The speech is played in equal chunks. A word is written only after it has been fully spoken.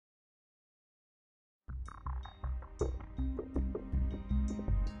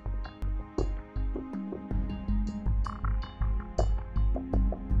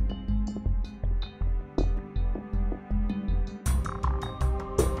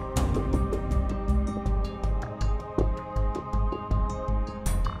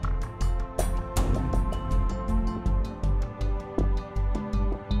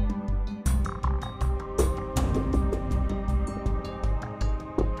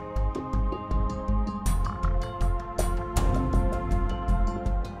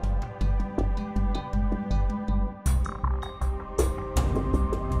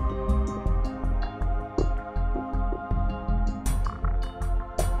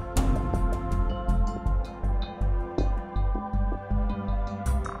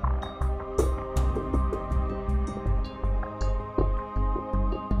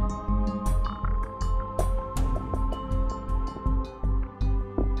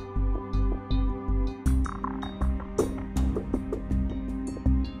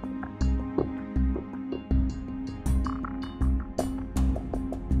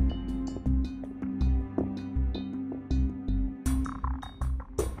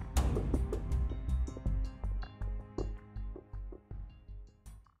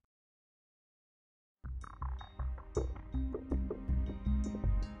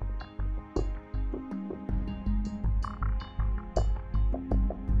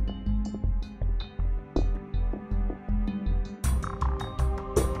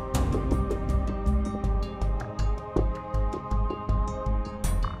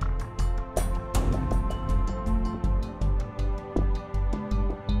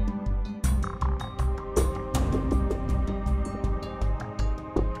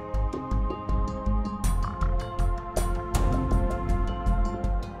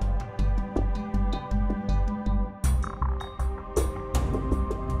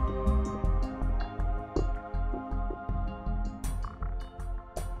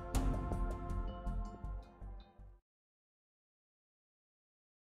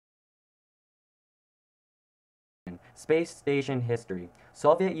Space Station History.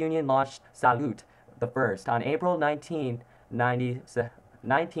 Soviet Union launched Salyut the first on April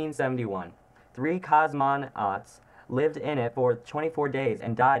 1971. Three cosmonauts lived in it for 24 days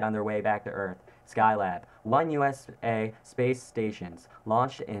and died on their way back to Earth. Skylab, one USA space stations,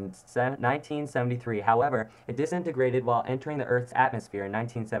 launched in 1973. However, it disintegrated while entering the Earth's atmosphere in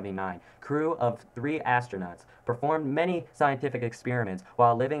 1979. Crew of 3 astronauts performed many scientific experiments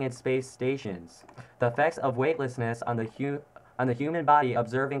while living in space stations. The effects of weightlessness on the human body,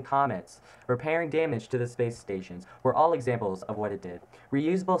 observing comets, repairing damage to the space stations were all examples of what it did.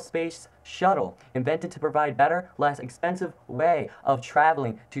 Reusable space shuttle, invented to provide better, less expensive way of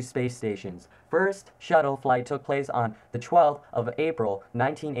traveling to space stations. First shuttle flight took place on the 12th of April,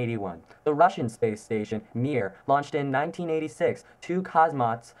 1981. The Russian space station, Mir, launched in 1986. Two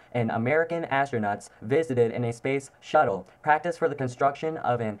cosmonauts and American astronauts visited in a space shuttle, practice for the construction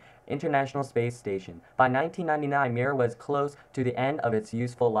of an International Space Station. By 1999, Mir was close to the end of its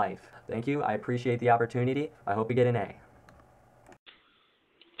useful life. Thank you. I appreciate the opportunity. I hope you get an A.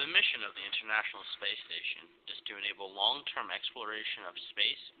 The mission of the International Space Station is to enable long-term exploration of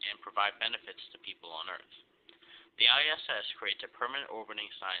space and provide benefits to people on Earth. The ISS creates a permanent orbiting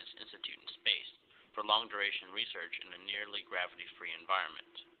science institute in space for long-duration research in a nearly gravity-free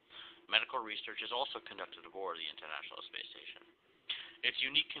environment. Medical research is also conducted aboard the International Space Station. Its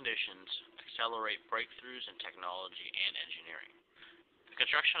unique conditions accelerate breakthroughs in technology and engineering. The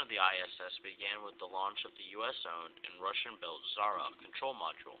construction of the ISS began with the launch of the US-owned and Russian-built Zara control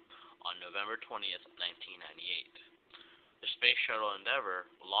module on November 20th, 1998. The Space Shuttle Endeavour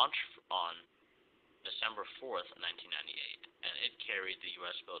launched on December 4th, 1998, and it carried the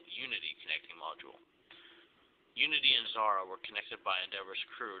US-built Unity connecting module. Unity and Zara were connected by Endeavour's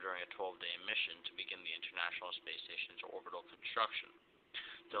crew during a 12-day mission to begin the International Space Station's orbital construction.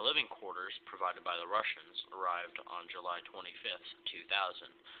 The living quarters provided by the Russians arrived on July 25th, 2000,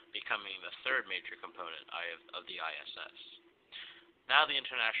 becoming the third major component of the ISS. Now the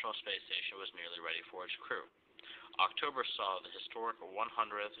International Space Station was nearly ready for its crew. October saw the historic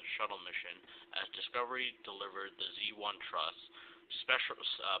 100th shuttle mission as Discovery delivered the Z-1 truss,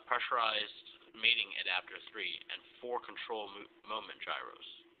 pressurized mating adapter 3, and 4 control moment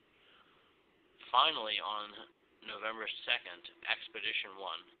gyros. Finally, on November 2nd, Expedition 1,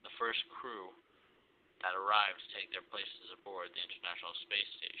 the first crew that arrived to take their places aboard the International Space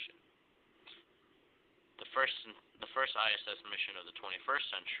Station. The first ISS mission of the 21st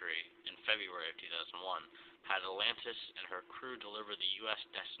century, in February of 2001, had Atlantis and her crew deliver the U.S.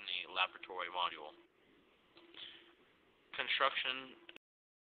 Destiny laboratory module. Construction